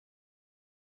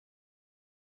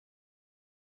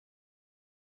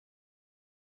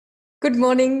Good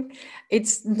morning.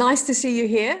 It's nice to see you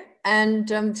here. And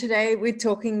today we're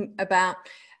talking about,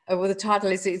 well, the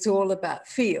title is It's All About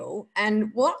Feel.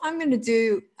 And what I'm going to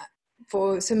do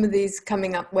for some of these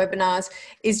coming up webinars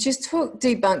is just to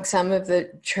debunk some of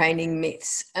the training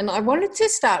myths. And I wanted to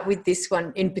start with this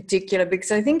one in particular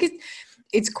because I think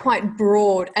it's quite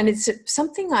broad and it's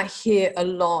something I hear a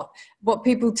lot. What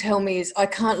people tell me is I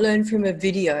can't learn from a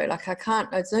video.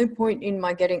 There's no point in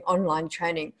my getting online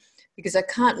training because I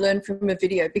can't learn from a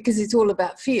video because it's all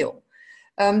about feel.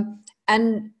 And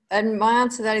my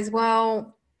answer to that is,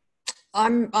 well,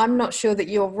 I'm not sure that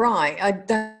you're right.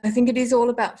 I think it is all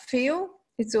about feel.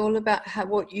 It's all about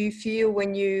what you feel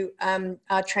when you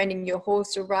are training your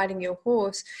horse or riding your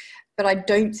horse. But I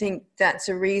don't think that's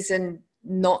a reason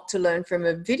not to learn from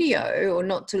a video or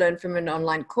not to learn from an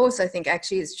online course. I think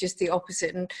actually it's just the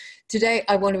opposite. And today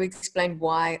I want to explain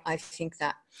why I think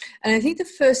that. And I think the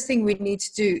first thing we need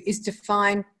to do is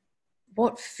define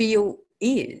what feel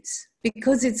is,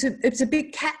 because it's a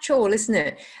big catch-all, isn't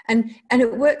it? And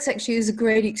it works actually as a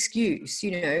great excuse.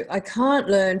 You know, I can't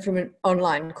learn from an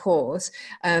online course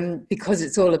because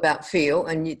it's all about feel,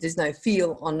 and there's no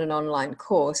feel on an online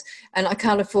course. And I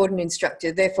can't afford an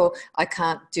instructor, therefore I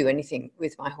can't do anything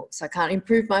with my horse. I can't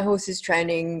improve my horse's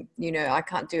training. You know, I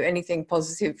can't do anything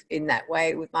positive in that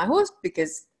way with my horse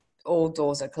because all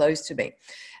doors are closed to me.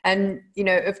 And, you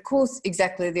know, of course,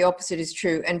 exactly the opposite is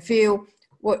true. And feel,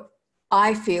 what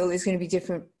I feel is going to be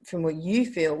different from what you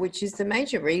feel, which is the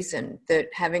major reason that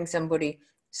having somebody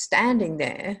standing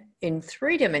there in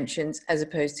 3 dimensions as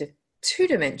opposed to 2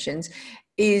 dimensions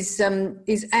is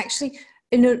actually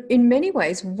in many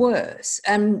ways worse.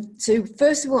 So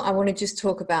first of all, I want to just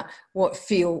talk about what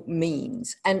feel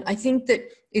means. And I think that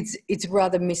it's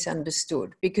rather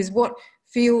misunderstood, because what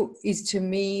feel is to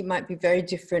me might be very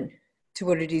different to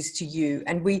what it is to you.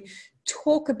 And we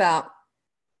talk about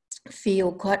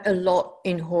feel quite a lot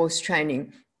in horse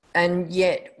training, and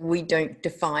yet we don't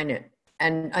define it.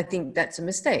 And I think that's a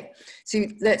mistake. So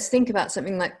let's think about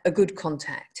something like a good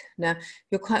contact. Now,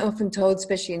 you're quite often told,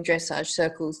 especially in dressage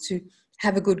circles, to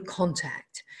have a good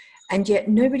contact. And yet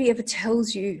nobody ever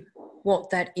tells you what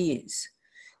that is.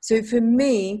 So for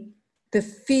me, the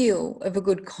feel of a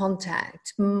good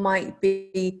contact might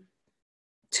be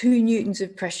 2 newtons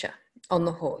of pressure on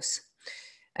the horse.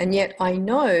 And yet I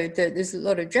know that there's a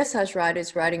lot of dressage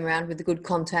riders riding around with a good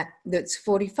contact that's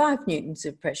 45 newtons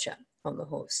of pressure on the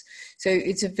horse. So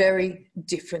it's a very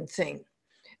different thing.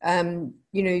 You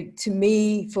know,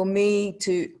 for me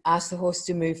to ask the horse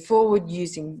to move forward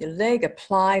using the leg,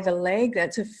 apply the leg,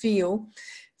 that's a feel.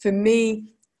 For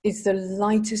me, it's the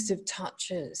lightest of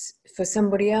touches. For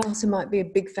somebody else, it might be a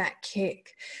big fat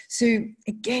kick. So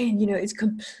again, you know, it's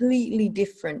completely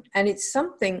different. And it's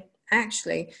something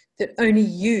actually that only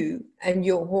you and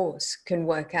your horse can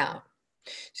work out.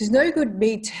 So it's no good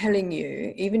me telling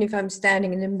you, even if I'm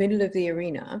standing in the middle of the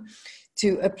arena,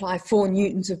 to apply 4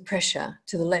 newtons of pressure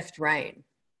to the left rein,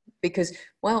 because,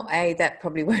 well, that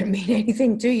probably won't mean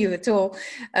anything to you at all.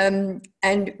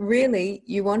 And really,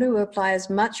 you want to apply as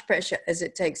much pressure as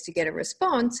it takes to get a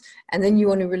response, and then you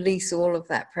want to release all of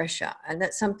that pressure. And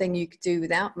that's something you could do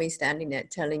without me standing there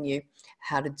telling you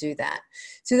how to do that.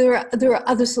 So there are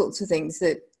other sorts of things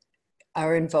that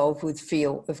are involved with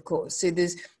feel, of course. So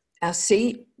there's our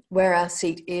seat, where our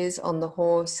seat is on the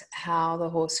horse, how the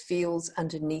horse feels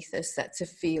underneath us. That's a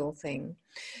feel thing.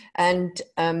 And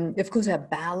of course, our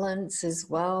balance as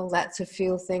well. That's a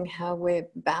feel thing, how we're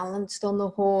balanced on the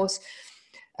horse.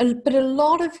 But a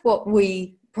lot of what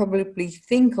we probably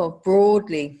think of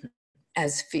broadly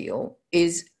as feel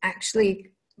is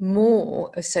actually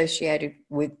more associated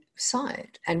with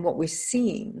sight and what we're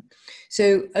seeing.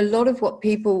 So a lot of what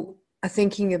people are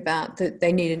thinking about that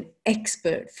they need an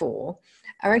expert for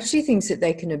are actually things that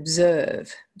they can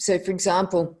observe. So for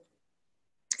example,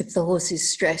 if the horse is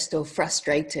stressed or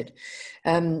frustrated,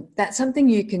 that's something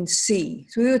you can see.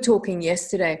 So we were talking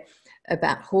yesterday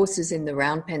about horses in the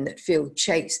round pen that feel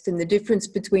chased, and the difference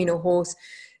between a horse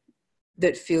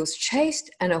that feels chased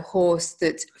and a horse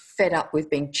that's fed up with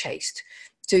being chased.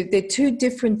 So they're 2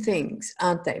 different things,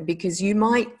 aren't they? Because you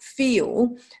might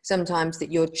feel sometimes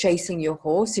that you're chasing your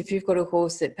horse. If you've got a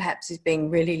horse that perhaps is being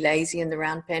really lazy in the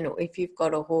round pen, or if you've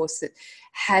got a horse that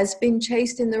has been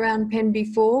chased in the round pen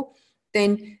before,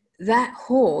 then that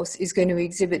horse is going to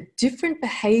exhibit different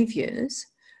behaviors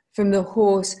from the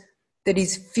horse that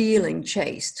is feeling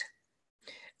chased.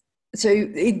 So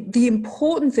the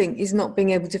important thing is not being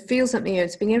able to feel something,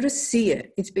 it's being able to see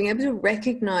it. It's being able to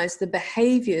recognize the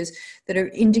behaviors that are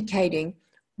indicating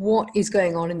what is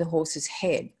going on in the horse's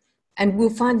head. And we'll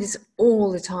find this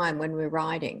all the time when we're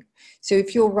riding. So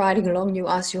if you're riding along, you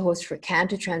ask your horse for a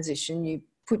canter transition, you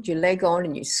put your leg on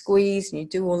and you squeeze and you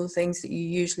do all the things that you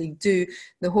usually do.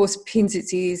 The horse pins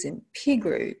its ears and pig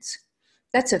roots.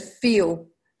 That's a feel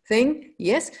thing.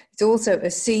 Yes, it's also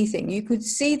a see thing. You could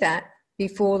see that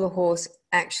before the horse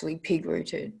actually pig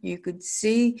rooted. You could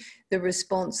see the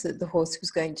response that the horse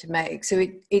was going to make. So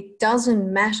it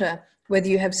doesn't matter whether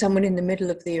you have someone in the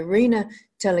middle of the arena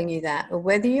telling you that, or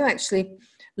whether you actually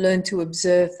learn to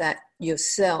observe that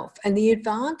yourself. And the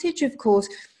advantage, of course,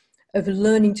 of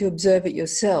learning to observe it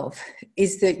yourself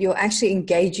is that you're actually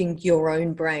engaging your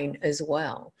own brain as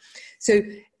well. So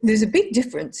there's a big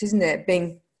difference, isn't there,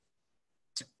 being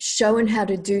shown how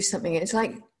to do something. It's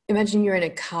like, imagine you're in a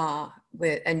car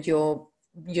and you're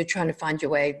trying to find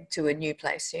your way to a new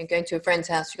place. You're going to a friend's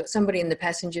house, you've got somebody in the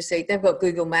passenger seat, they've got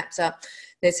Google Maps up,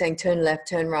 they're saying turn left,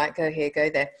 turn right, go here, go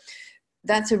there.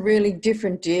 That's a really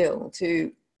different deal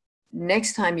to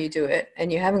next time you do it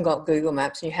and you haven't got Google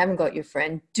Maps and you haven't got your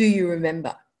friend, do you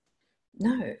remember?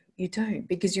 No, you don't,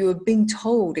 because you were being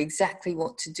told exactly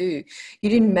what to do. You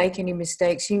didn't make any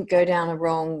mistakes. You didn't go down a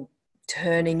wrong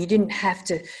turning. You didn't have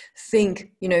to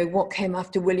think, what came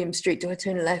after William Street? Do I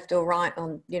turn left or right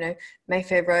on,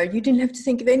 Mayfair Road? You didn't have to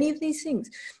think of any of these things.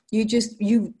 You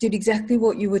did exactly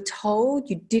what you were told.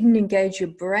 You didn't engage your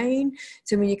brain.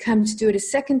 So when you come to do it a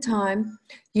second time,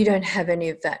 you don't have any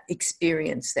of that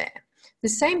experience there. The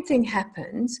same thing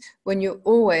happens when you're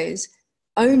always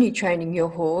only training your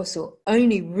horse or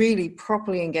only really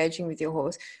properly engaging with your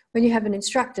horse when you have an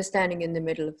instructor standing in the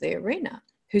middle of the arena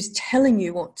who's telling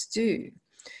you what to do.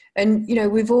 And,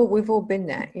 we've all been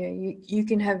there. You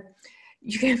can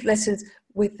have lessons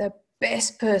with the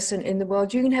best person in the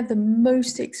world. You can have the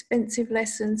most expensive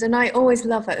lessons. And I always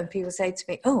love it when people say to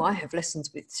me, oh, I have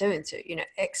lessons with so-and-so,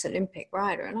 ex-Olympic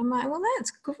rider. And I'm like, well,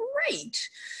 that's great.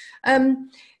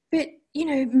 But,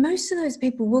 most of those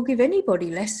people will give anybody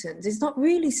lessons. It's not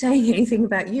really saying anything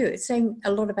about you. It's saying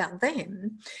a lot about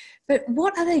them. But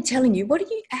what are they telling you? What are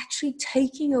you actually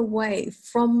taking away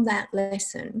from that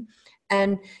lesson?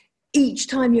 And each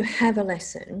time you have a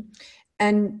lesson,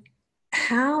 and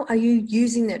how are you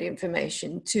using that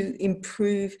information to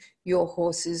improve your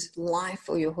horse's life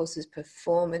or your horse's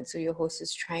performance or your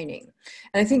horse's training?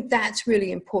 And I think that's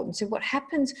really important. So what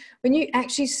happens when you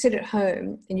actually sit at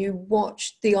home and you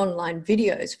watch the online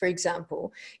videos, for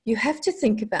example, you have to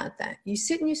think about that. You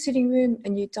sit in your sitting room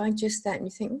and you digest that and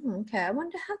you think, okay, I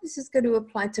wonder how this is going to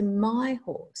apply to my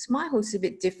horse. My horse is a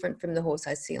bit different from the horse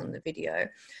I see on the video.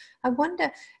 I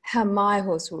wonder how my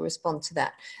horse will respond to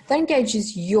that. That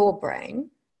engages your brain.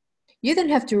 You then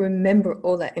have to remember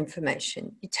all that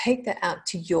information. You take that out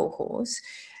to your horse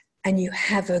and you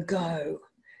have a go,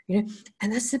 and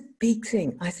that's the big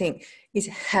thing, I think, is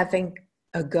having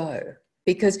a go.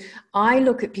 Because I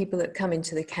look at people that come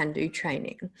into the Can-Do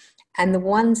training, and the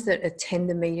ones that attend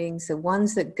the meetings, the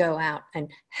ones that go out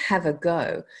and have a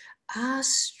go, are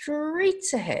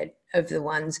streets ahead of the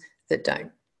ones that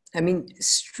don't. I mean,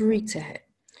 streets ahead.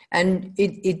 And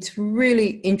it's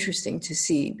really interesting to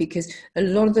see, because a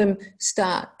lot of them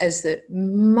start as the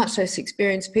much less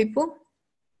experienced people,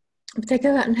 but they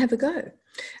go out and have a go.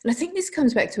 And I think this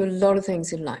comes back to a lot of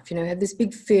things in life. Have this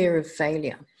big fear of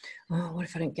failure. Oh, what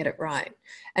if I don't get it right?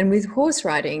 And with horse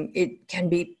riding, it can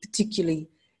be particularly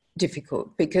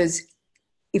difficult, because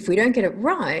if we don't get it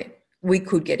right, we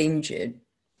could get injured.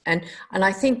 And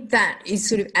I think that is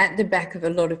sort of at the back of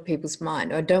a lot of people's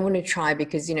mind. I don't want to try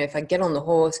because, if I get on the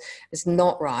horse, it's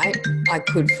not right, I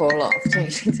could fall off.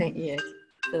 Yeah,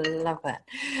 love that.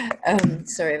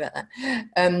 Sorry about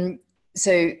that.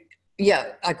 So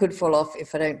yeah, I could fall off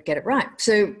if I don't get it right.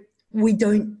 So we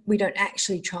don't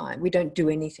actually try. We don't do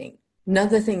anything.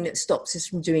 Another thing that stops us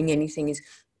from doing anything is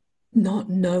not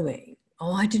knowing.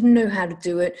 Oh, I didn't know how to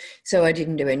do it, so I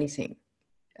didn't do anything.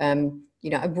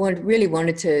 I really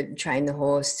wanted to train the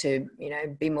horse to,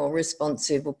 be more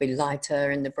responsive or be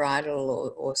lighter in the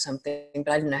bridle or something, but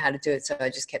I didn't know how to do it. So I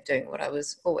just kept doing what I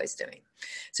was always doing.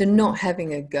 So not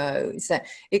having a go is that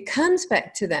it comes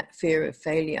back to that fear of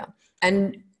failure.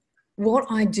 And what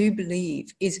I do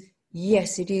believe is,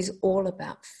 yes, it is all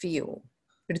about feel,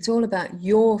 but it's all about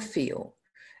your feel.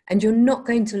 And you're not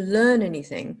going to learn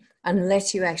anything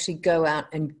unless you actually go out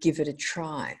and give it a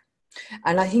try.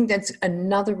 And I think that's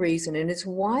another reason, and it's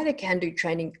why the Can-Do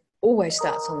training always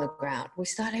starts on the ground. We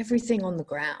start everything on the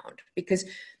ground because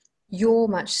you're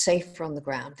much safer on the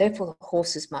ground. Therefore, the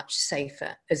horse is much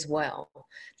safer as well.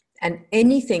 And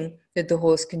anything that the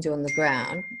horse can do on the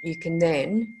ground, you can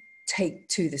then take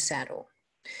to the saddle.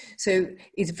 So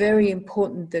it's very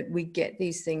important that we get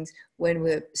these things when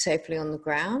we're safely on the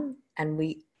ground, and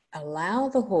we allow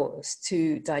the horse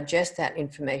to digest that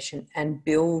information and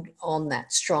build on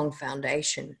that strong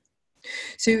foundation.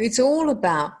 So it's all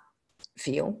about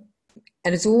feel,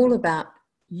 and it's all about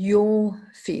your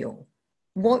feel.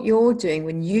 What you're doing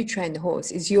when you train the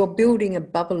horse is you're building a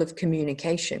bubble of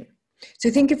communication. So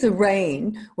think of the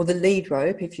rein or the lead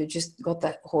rope, if you've just got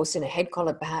that horse in a head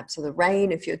collar perhaps, or the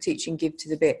rein if you're teaching give to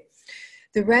the bit.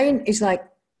 The rein is like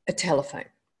a telephone.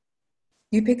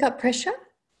 You pick up pressure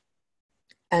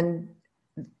and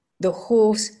the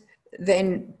horse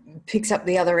then picks up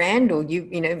the other end, or you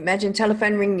imagine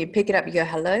telephone ring, you pick it up, you go,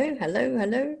 hello, hello,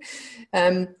 hello.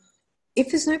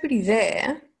 If there's nobody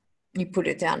there, you put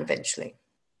it down eventually.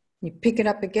 You pick it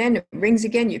up again, it rings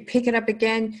again, you pick it up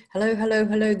again, hello, hello,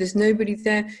 hello, there's nobody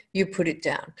there, you put it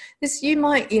down. This, you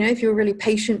might, if you're a really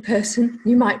patient person,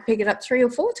 you might pick it up 3 or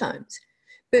 4 times.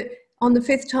 But on the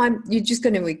 5th time, you're just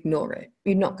going to ignore it.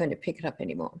 You're not going to pick it up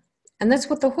anymore. And that's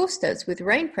what the horse does with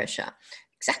rein pressure.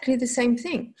 Exactly the same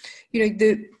thing.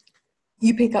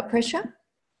 You pick up pressure,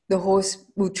 the horse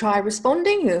will try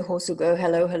responding, the horse will go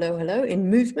hello, hello, hello in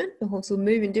movement, the horse will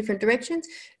move in different directions.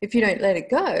 If you don't let it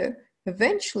go,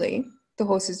 eventually the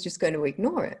horse is just going to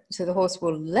ignore it. So the horse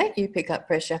will let you pick up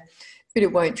pressure, but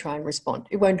it won't try and respond.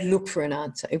 It won't look for an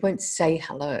answer. It won't say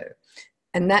hello.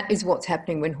 And that is what's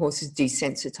happening when horses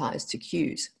desensitize to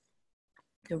cues.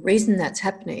 The reason that's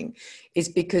happening is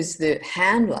because the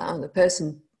handler, the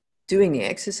person doing the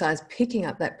exercise, picking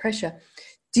up that pressure,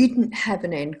 didn't have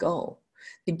an end goal.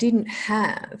 They didn't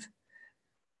have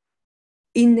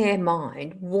in their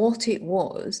mind what it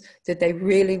was that they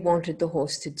really wanted the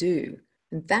horse to do.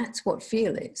 And that's what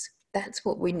feel is. That's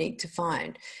what we need to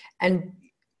find. And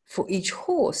for each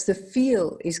horse, the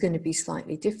feel is going to be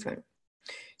slightly different.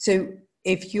 So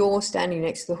if you're standing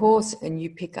next to the horse and you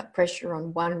pick up pressure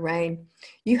on one rein,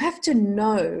 you have to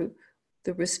know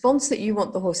the response that you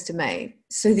want the horse to make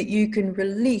so that you can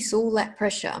release all that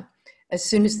pressure as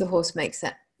soon as the horse makes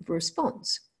that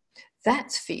response.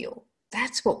 That's feel.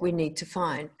 That's what we need to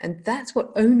find. And that's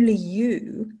what only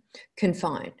you can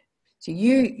find. So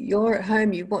you're at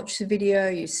home, you watch the video,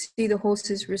 you see the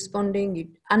horses responding, you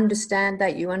understand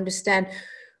that, you understand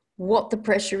what the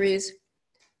pressure is,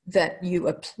 that you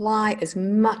apply as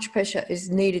much pressure as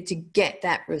needed to get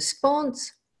that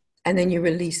response, and then you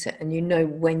release it, and you know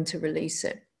when to release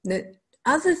it. The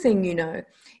other thing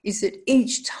is that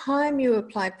each time you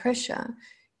apply pressure,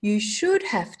 you should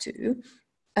have to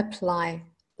apply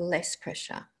less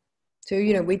pressure. So,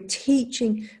 we're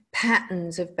teaching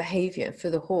patterns of behavior for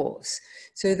the horse.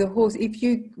 So the horse, if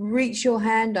you reach your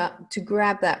hand up to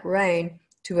grab that rein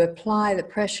to apply the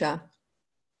pressure,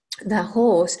 the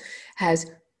horse has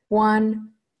 1,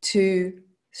 2,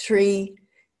 3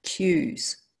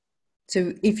 cues.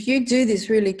 So if you do this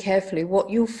really carefully, what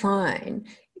you'll find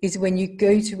is when you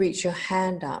go to reach your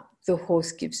hand up, the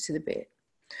horse gives to the bit.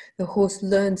 The horse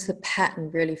learns the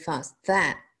pattern really fast.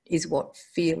 That is what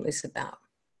feel is about.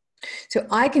 So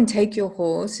I can take your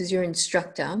horse as your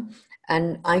instructor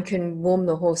and I can warm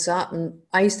the horse up. And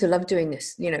I used to love doing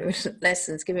this,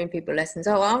 lessons, giving people lessons.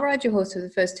 Oh, I'll ride your horse for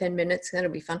the first 10 minutes. That'll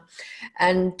be fun.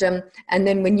 And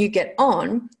then when you get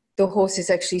on, the horse is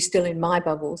actually still in my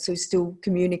bubble. So still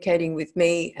communicating with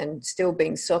me and still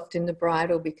being soft in the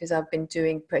bridle because I've been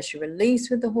doing pressure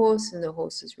release with the horse and the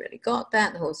horse has really got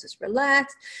that. The horse is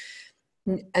relaxed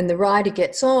and the rider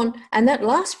gets on, and that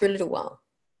lasts for a little while.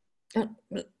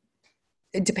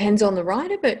 It depends on the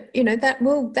rider, but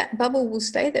that bubble will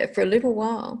stay there for a little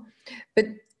while. But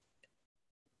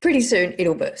pretty soon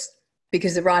it'll burst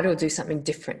because the rider will do something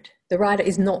different. The rider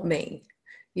is not me.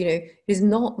 It is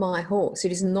not my horse.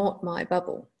 It is not my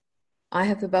bubble. I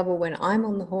have the bubble when I'm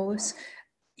on the horse,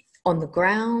 on the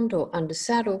ground or under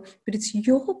saddle, but it's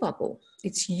your bubble.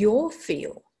 It's your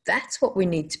feel. That's what we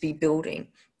need to be building,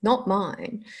 not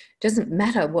mine. It doesn't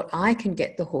matter what I can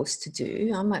get the horse to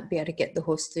do. I might be able to get the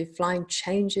horse to do flying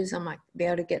changes. I might be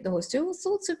able to get the horse to do all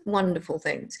sorts of wonderful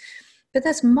things. But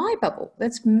that's my bubble.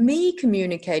 That's me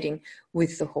communicating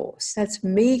with the horse. That's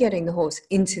me getting the horse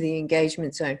into the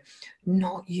engagement zone,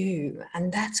 not you.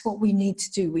 And that's what we need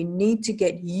to do. We need to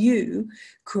get you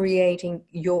creating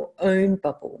your own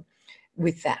bubble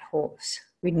with that horse.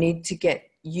 We need to get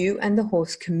you and the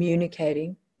horse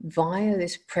communicating via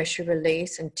this pressure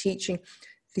release and teaching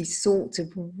these sorts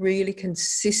of really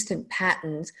consistent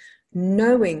patterns,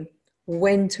 knowing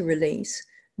when to release,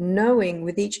 knowing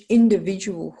with each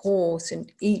individual horse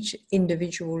and each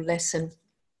individual lesson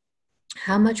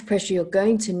how much pressure you're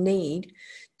going to need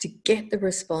to get the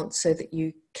response so that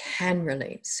you can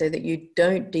release, so that you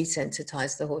don't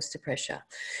desensitize the horse to pressure.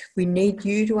 We need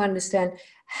you to understand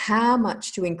how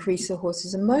much to increase the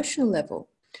horse's emotional level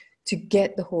to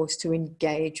get the horse to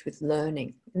engage with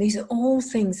learning. And these are all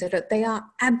things that they are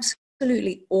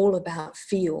absolutely all about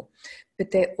feel,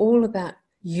 but they're all about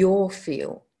your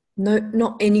feel, no,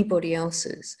 not anybody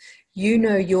else's. You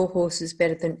know your horses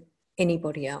better than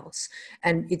anybody else.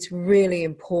 And it's really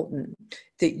important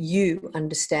that you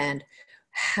understand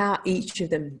how each of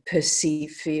them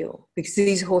perceive feel, because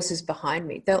these horses behind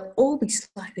me, they'll all be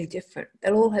slightly different.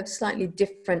 They'll all have slightly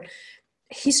different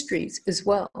histories as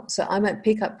well. So I might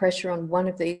pick up pressure on one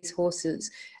of these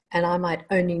horses and I might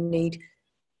only need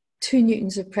 2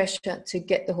 newtons of pressure to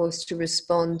get the horse to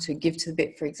respond to give to the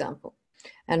bit, for example.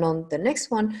 And on the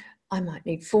next one, I might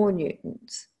need 4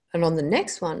 newtons. And on the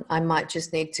next one, I might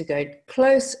just need to go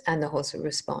close and the horse will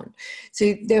respond.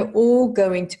 So they're all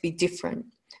going to be different.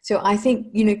 So I think,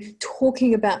 you know,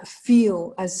 talking about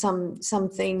feel as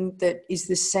something that is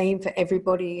the same for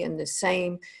everybody and the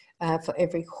same for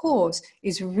every horse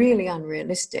is really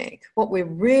unrealistic. What we're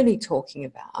really talking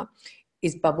about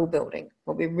is bubble building.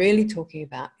 What we're really talking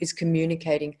about is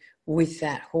communicating with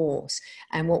that horse.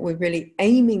 And what we're really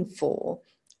aiming for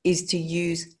is to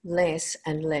use less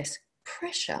and less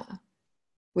pressure,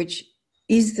 which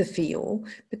is the feel,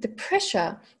 but the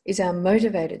pressure is our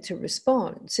motivator to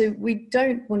respond. So we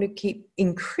don't want to keep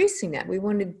increasing that. We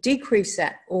want to decrease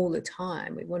that all the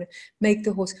time. We want to make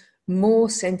the horse more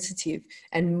sensitive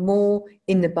and more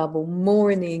in the bubble,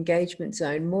 more in the engagement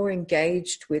zone, more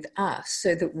engaged with us,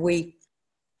 so that we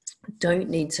don't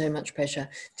need so much pressure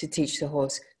to teach the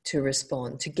horse to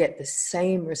respond. To get the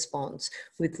same response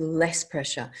with less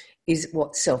pressure is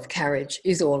what self-carriage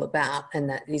is all about, and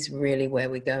that is really where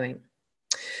we're going.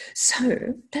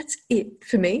 So that's it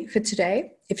for me for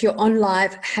today. If you're on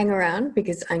live, hang around,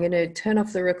 because I'm going to turn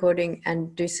off the recording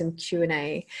and do some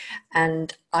Q&A,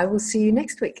 and I will see you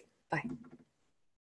next week. Bye.